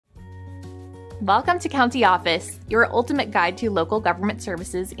Welcome to County Office, your ultimate guide to local government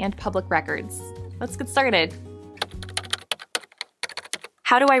services and public records. Let's get started.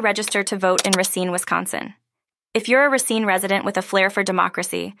 How do I register to vote in Racine, Wisconsin? If you're a Racine resident with a flair for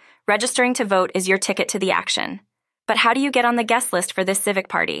democracy, registering to vote is your ticket to the action. But how do you get on the guest list for this civic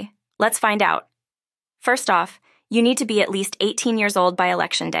party? Let's find out. First off, you need to be at least 18 years old by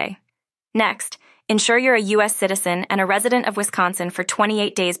Election Day. Next, ensure you're a U.S. citizen and a resident of Wisconsin for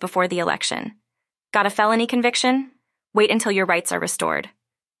 28 days before the election. Got a felony conviction? Wait until your rights are restored.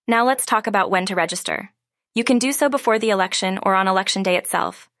 Now let's talk about when to register. You can do so before the election or on Election Day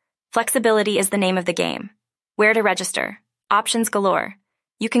itself. Flexibility is the name of the game. Where to register? Options galore.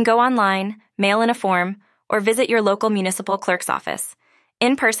 You can go online, mail in a form, or visit your local municipal clerk's office.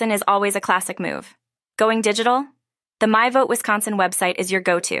 In person is always a classic move. Going digital? The My Vote Wisconsin website is your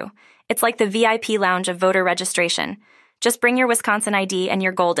go-to. It's like the VIP lounge of voter registration. Just bring your Wisconsin ID and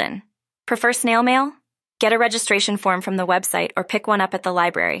you're golden. Prefer snail mail? Get a registration form from the website or pick one up at the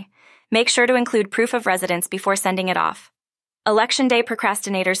library. Make sure to include proof of residence before sending it off. Election Day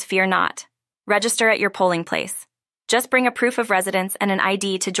procrastinators fear not. Register at your polling place. Just bring a proof of residence and an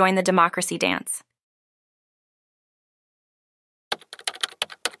ID to join the democracy dance.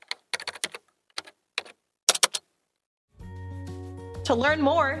 To learn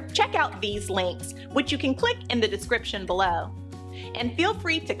more, check out these links, which you can click in the description below. And feel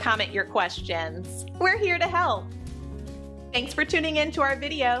free to comment your questions. We're here to help. Thanks for tuning in to our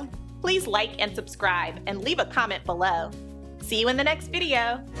video. Please like and subscribe and leave a comment below. See you in the next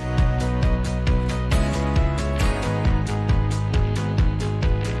video.